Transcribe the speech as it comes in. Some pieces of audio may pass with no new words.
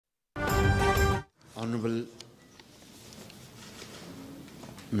Honorable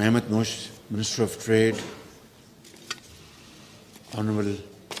Mehmet Mosh, Minister of Trade, Honorable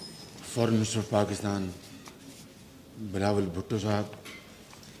Foreign Minister of Pakistan, Bilawal Bhutto Sahab,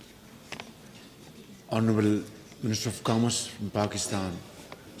 Honorable Minister of Commerce from Pakistan,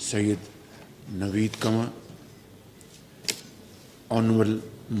 Syed Naveed Qamar, Honorable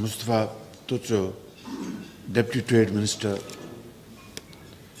Mustafa Tutso, Deputy Trade Minister,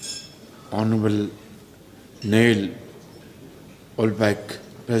 Honorable Nail Olbak,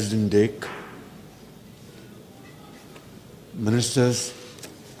 President Dek, Ministers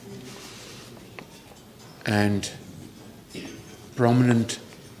and prominent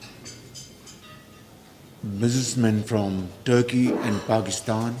businessmen from Turkey and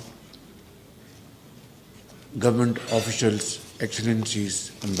Pakistan, government officials,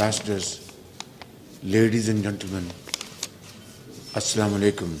 excellencies, ambassadors, ladies and gentlemen, Assalamu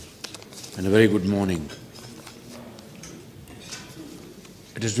alaikum and a very good morning.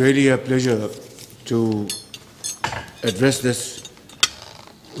 It is really a pleasure to address this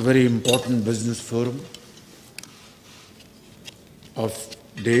very important business forum of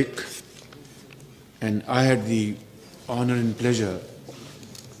DEC, and I had the honor and pleasure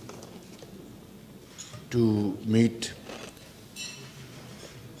to meet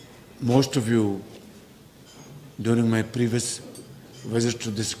most of you during my previous visit to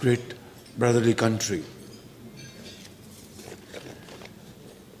this great brotherly country.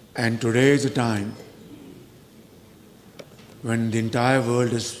 And today is a time when the entire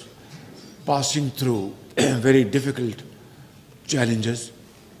world is passing through very difficult challenges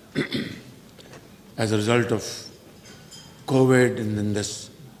as a result of COVID and then this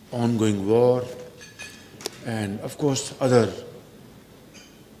ongoing war and of course other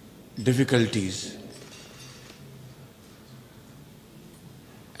difficulties.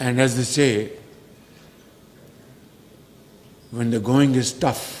 And as they say, when the going is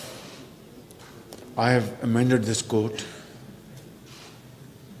tough, I have amended this quote,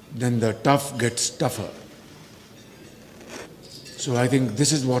 then the tough gets tougher. So I think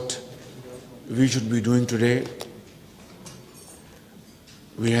this is what we should be doing today.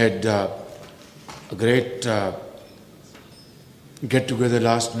 We had a great get-together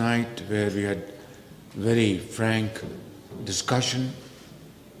last night where we had very frank discussion.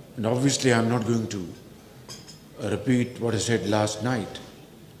 And obviously I'm not going to repeat what I said last night.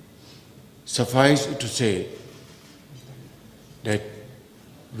 Suffice it to say that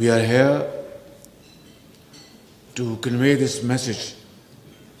we are here to convey this message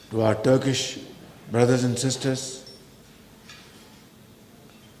to our Turkish brothers and sisters.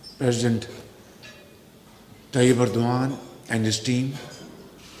 President Tayyip Erdogan and his team,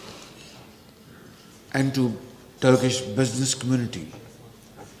 and to Turkish business community,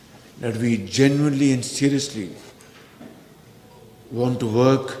 that we genuinely and seriously want to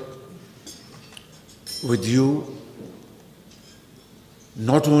work with you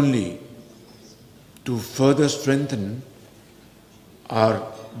not only to further strengthen our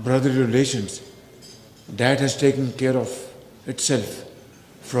brotherly relations that has taken care of itself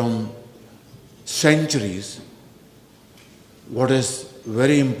from centuries. What is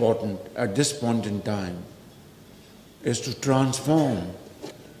very important at this point in time is to transform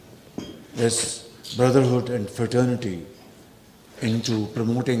this brotherhood and fraternity into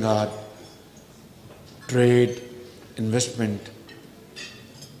promoting our trade, investment,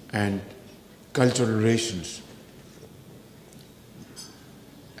 and cultural relations.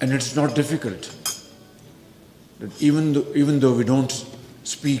 And it's not difficult. Even though we don't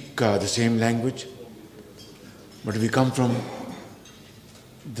speak the same language, but we come from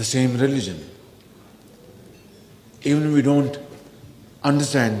the same religion. Even if we don't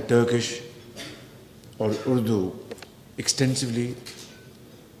understand Turkish or Urdu extensively,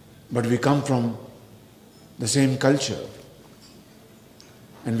 but we come from the same culture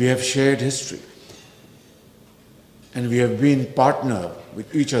and we have shared history and we have been partner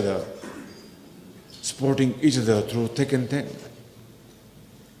with each other, supporting each other through thick and thin.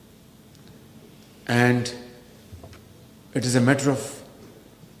 And it is a matter of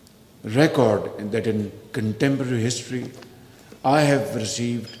record that in contemporary history, I have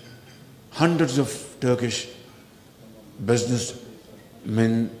received hundreds of Turkish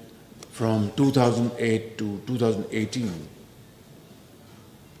businessmen from 2008 to 2018.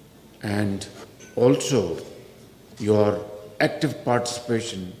 And also your active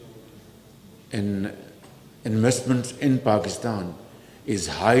participation in investments in Pakistan is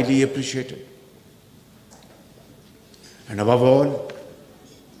highly appreciated. And above all,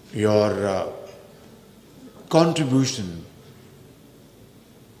 your contribution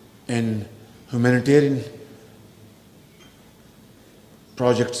in humanitarian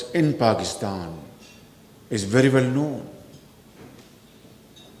projects in Pakistan is very well known.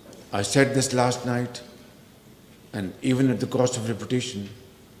 I said this last night, and even at the cost of repetition,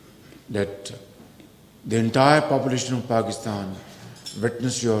 that the entire population of Pakistan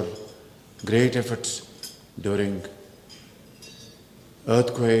witnessed your great efforts during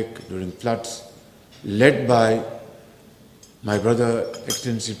earthquake, during floods, led by my brother,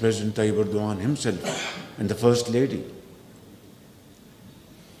 Excellency President Tayyip Erdogan himself and the First Lady.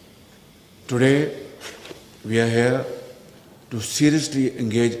 Today, we are here to seriously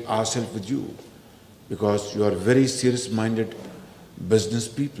engage ourselves with you because you are very serious-minded business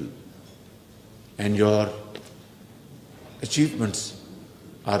people and your achievements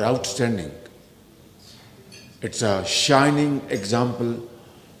are outstanding. It's a shining example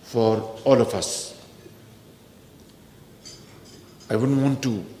for all of us. I wouldn't want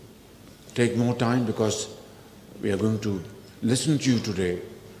to take more time because we are going to listen to you today.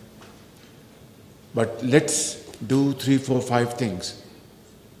 But let's do 3, 4, 5 things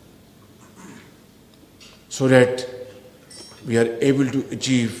so that we are able to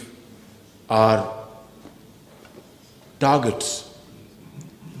achieve our targets.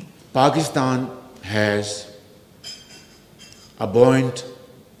 Pakistan has a buoyant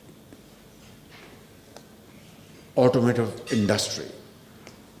automotive industry,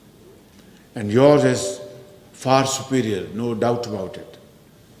 and yours is far superior, no doubt about it.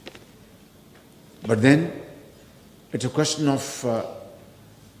 But then it's a question of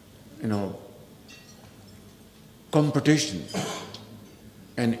competition,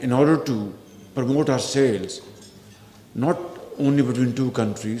 and in order to promote our sales, not only between two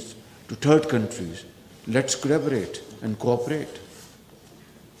countries to third countries, let's collaborate and cooperate.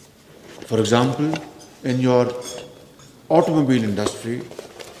 For example, in your automobile industry,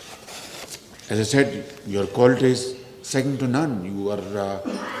 as I said, your quality is second to none. You are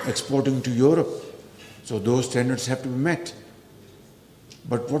exporting to Europe, so those standards have to be met.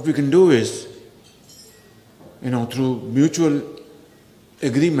 But what we can do is, through mutual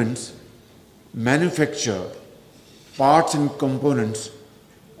agreements, manufacture parts and components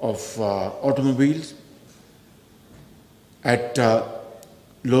of automobiles at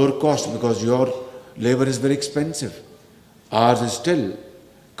lower cost because your labor is very expensive. Ours is still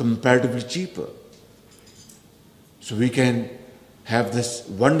comparatively cheaper. So we can have this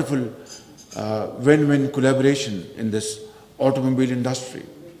wonderful win-win collaboration in this automobile industry.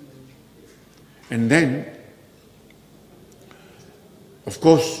 And then, of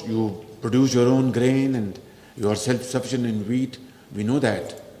course, you produce your own grain and you are self-sufficient in wheat, we know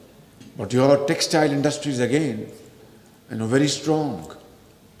that. But your textile industry is again, very strong.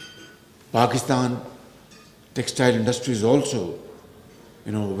 Pakistan textile industry is also,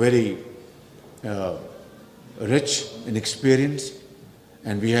 very rich in experience,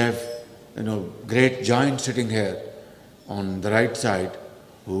 and we have, great giants sitting here on the right side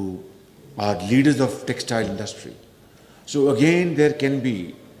who are leaders of textile industry. So again, there can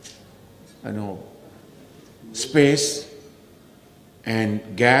be, space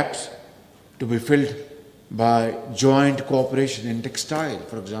and gaps to be filled by joint cooperation in textile,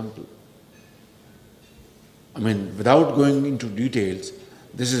 for example. Without going into details,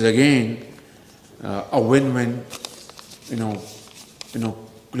 this is again a win-win,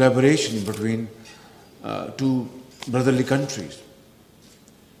 collaboration between two brotherly countries.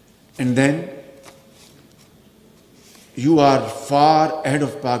 And then you are far ahead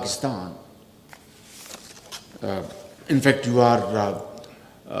of Pakistan. In fact, you are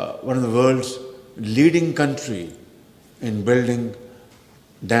one of the world's leading country in building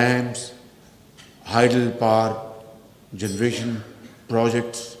dams, hydel power generation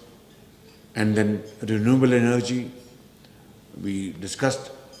projects, and then renewable energy. We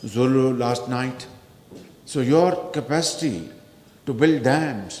discussed Zolo last night. So your capacity to build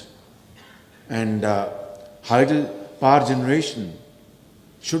dams and hydel power generation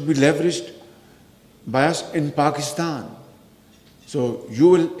should be leveraged by us in Pakistan. So you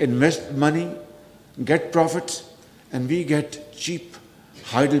will invest money, get profits, and we get cheap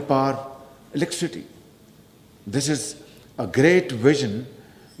hydel power electricity. This is a great vision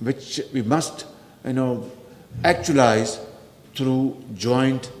which we must, actualize through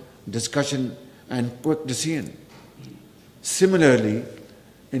joint discussion and quick decision. Similarly,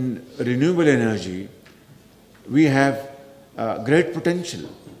 in renewable energy, we have great potential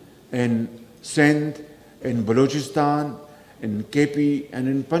in Sindh, in Balochistan, in KP, and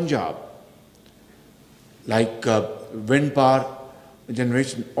in Punjab. Like wind power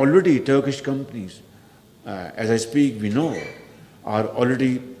generation, already Turkish companies, as I speak, we know, are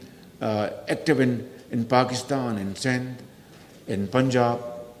already active in Pakistan, in Sindh, in Punjab.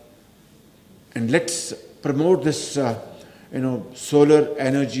 And let's promote this, solar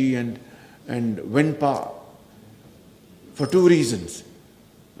energy and wind power for two reasons.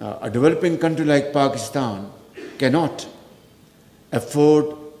 A developing country like Pakistan cannot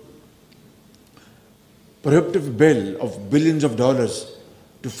afford prohibitive bill of billions of dollars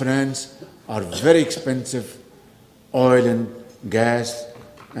to finance our very expensive oil and gas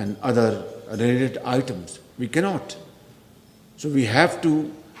and other related items. We cannot. So we have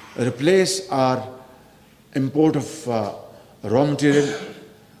to replace our import of raw material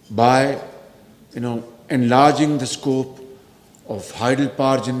by, enlarging the scope of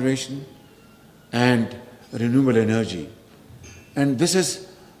hydropower generation and renewable energy. And this is,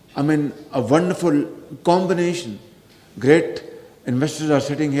 a wonderful combination. Great investors are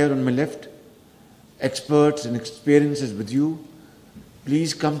sitting here on my left, experts and experiences with you.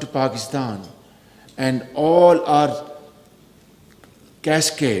 Please come to Pakistan, and all our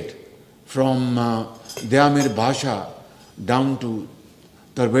cascade from Dayamir Bhasha down to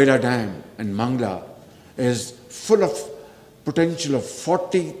Tarbela Dam and Mangla is full of potential of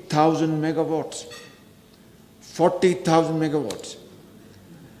 40,000 megawatts. 40,000 megawatts.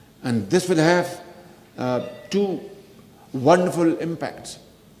 And this will have two wonderful impacts.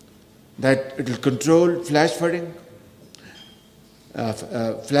 That it will control flash flooding.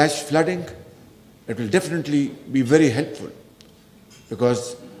 It will definitely be very helpful,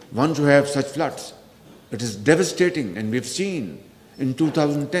 because once you have such floods, it is devastating, and we've seen in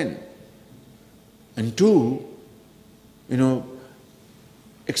 2010. And two,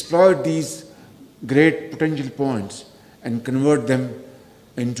 exploit these great potential points and convert them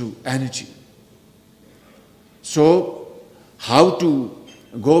into energy. So, how to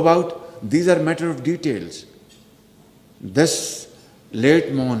go about? These are matter of details. This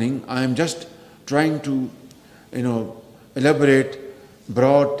late morning, I am just trying to, elaborate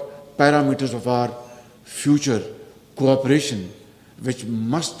broad parameters of our future cooperation, which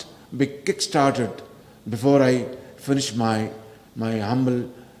must be kick-started before I finish my humble,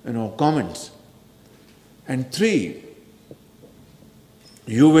 comments. And three,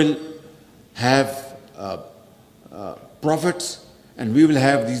 you will have profits, and we will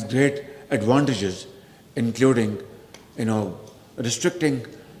have these great advantages, including, restricting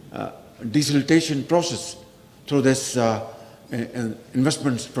desiltation process through this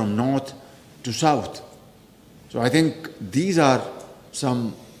investments from north to south. So I think these are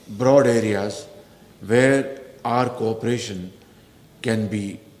some broad areas where our cooperation can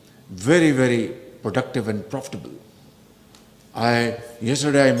be very, very productive and profitable.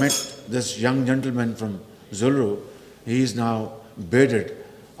 Yesterday I met this young gentleman from Zulu. He is now bearded.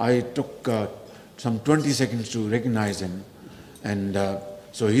 I took some 20 seconds to recognize him, and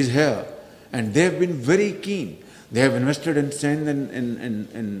so he's here. And they have been very keen. They have invested in sand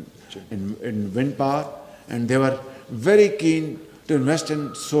and in wind power, and they were very keen to invest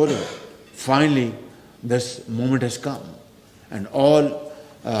in solar. Finally, this moment has come, and all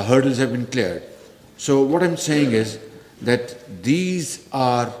hurdles have been cleared. So what I'm saying is that these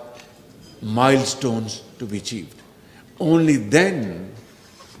are milestones to be achieved. Only then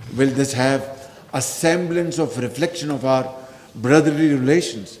will this have a semblance of reflection of our brotherly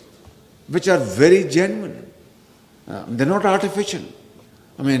relations, which are very genuine. They're not artificial.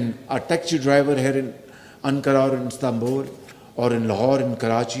 A taxi driver here in Ankara or in Istanbul, or in Lahore, in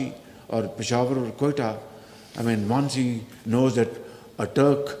Karachi, or Peshawar or Quetta, once he knows that a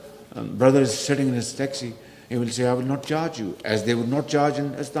Turk brother is sitting in his taxi, he will say, I will not charge you, as they would not charge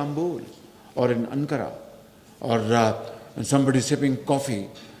in Istanbul or in Ankara. Or somebody sipping coffee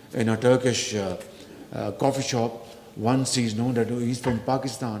in a Turkish coffee shop, once he's known that he's from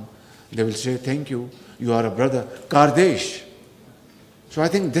Pakistan, they will say, thank you, you are a brother, Kardesh. So I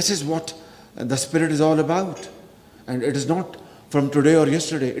think this is what the spirit is all about. And it is not from today or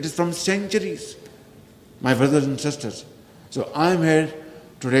yesterday, it is from centuries, my brothers and sisters. So I'm here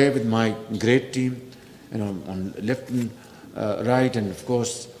today with my great team, on left and right, and of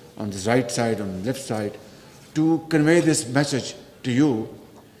course on this right side, on the left side, to convey this message to you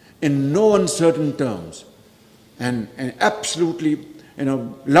in no uncertain terms, and absolutely,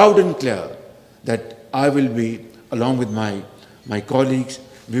 loud and clear, that I will be, along with my colleagues,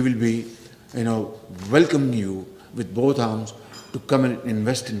 we will be, welcoming you with both arms to come and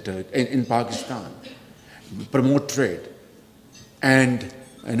invest in Pakistan, promote trade, and,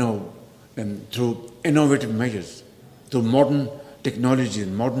 through innovative measures, through modern technology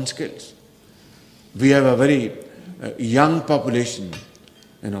and modern skills. We have a very young population,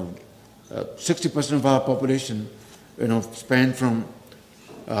 60% of our population, span from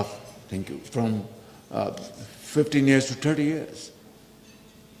thank you, from 15 years to 30 years.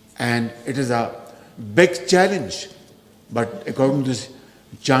 And it is a big challenge. But according to this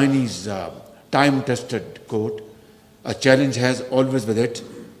Chinese time-tested quote, a challenge has always with it,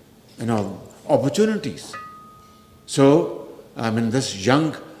 opportunities. So, this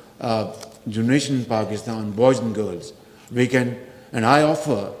young generation in Pakistan, boys and girls, we can, and I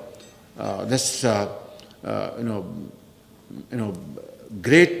offer this,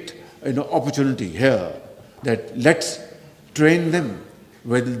 great, opportunity here, that let's train them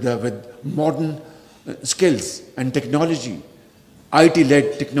with modern skills and technology,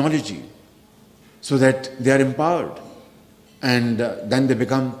 IT-led technology, so that they are empowered, and then they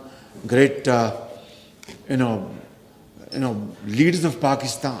become great, leaders of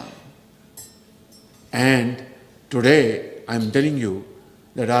Pakistan. And today, I'm telling you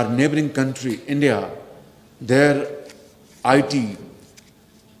that our neighboring country, India, their IT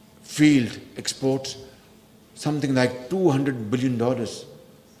field exports something like $200 billion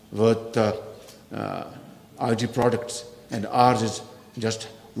worth IT products, and ours is just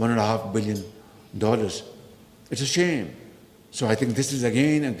 $1.5 billion. It's a shame. So I think this is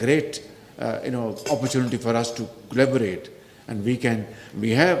again a great, opportunity for us to collaborate, and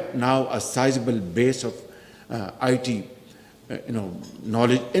we have now a sizable base of IT,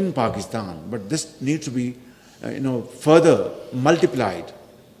 knowledge in Pakistan, but this needs to be, further multiplied,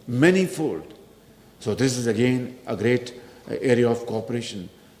 many-fold. So this is again a great area of cooperation.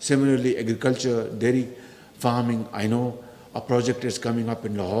 Similarly, agriculture, dairy farming, I know a project is coming up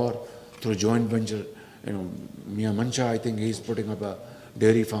in Lahore through joint venture. Mia Mancha, I think he's putting up a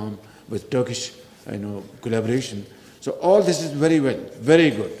dairy farm with Turkish, collaboration. So all this is very well,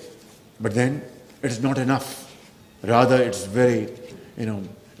 very good. But then it is not enough. Rather, it's very,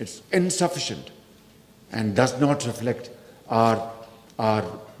 it's insufficient and does not reflect our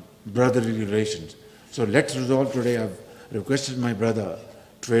brotherly relations. So let's resolve today. I've requested my brother,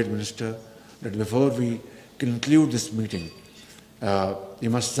 Trade Minister, that before we conclude this meeting, you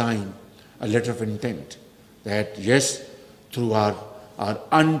must sign a letter of intent that yes, through our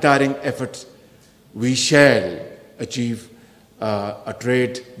untiring efforts, we shall achieve a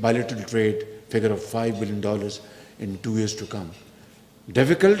bilateral trade figure of $5 billion in 2 years to come.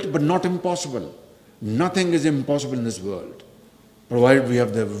 Difficult, but not impossible. Nothing is impossible in this world, provided we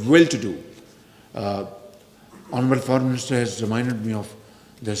have the will to do. Honorable Foreign Minister has reminded me of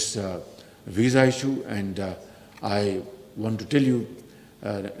this visa issue, and I want to tell you,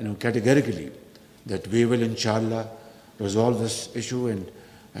 categorically that we will, inshallah, resolve this issue,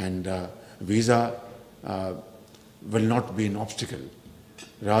 and visa will not be an obstacle.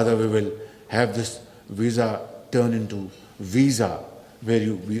 Rather, we will have this visa turn into visa,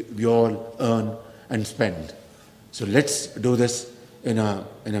 where we all earn and spend. So let's do this in a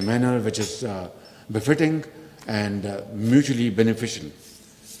manner which is befitting and mutually beneficial.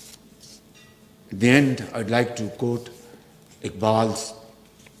 At the end, I'd like to quote Iqbal's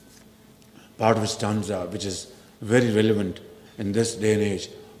part of his stanza, which is very relevant in this day and age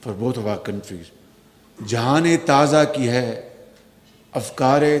for both of our countries. Jahan-e taza ki hai,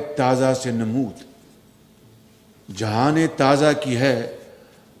 afkar-e taza se namood. Jahan-e taza ki hai,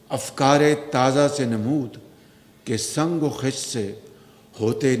 afkar-e taza se namood, ke sang o khich se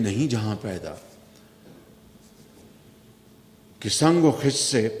hote nahi jahan paida. Ke sang o khich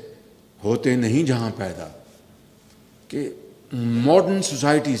se hote nahi jahan paida. Ke modern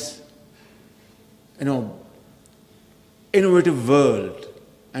societies, innovative world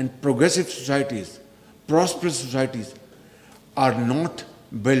and progressive societies, prosperous societies are not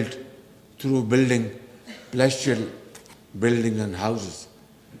built through building palatial buildings and houses.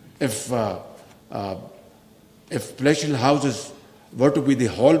 If palatial houses were to be the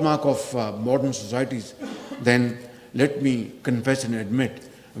hallmark of modern societies, then let me confess and admit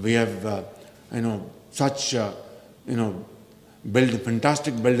we have, such,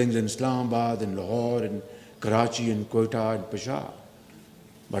 fantastic buildings in Islamabad, in Lahore, in Karachi, in Quetta, and Peshawar.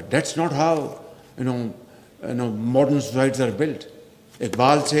 But that's not how, modern societies are built.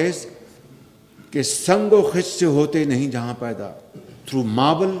 Iqbal says, कि संगो खिच से होते नहीं जहाँ पैदा. Through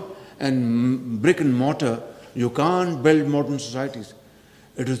marble and brick and mortar, you can't build modern societies.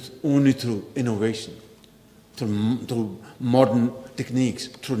 It is only through innovation, through modern techniques,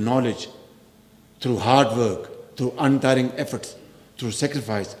 through knowledge, through hard work, through untiring efforts, through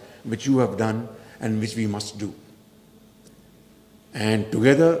sacrifice, which you have done and which we must do. And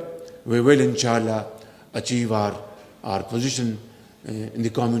together, we will, inshallah, achieve our position in the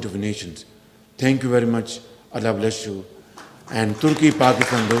community of nations. Thank you very much. Allah bless you. And Turkey,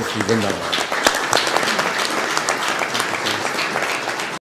 Pakistan, Dosti, Zindabad.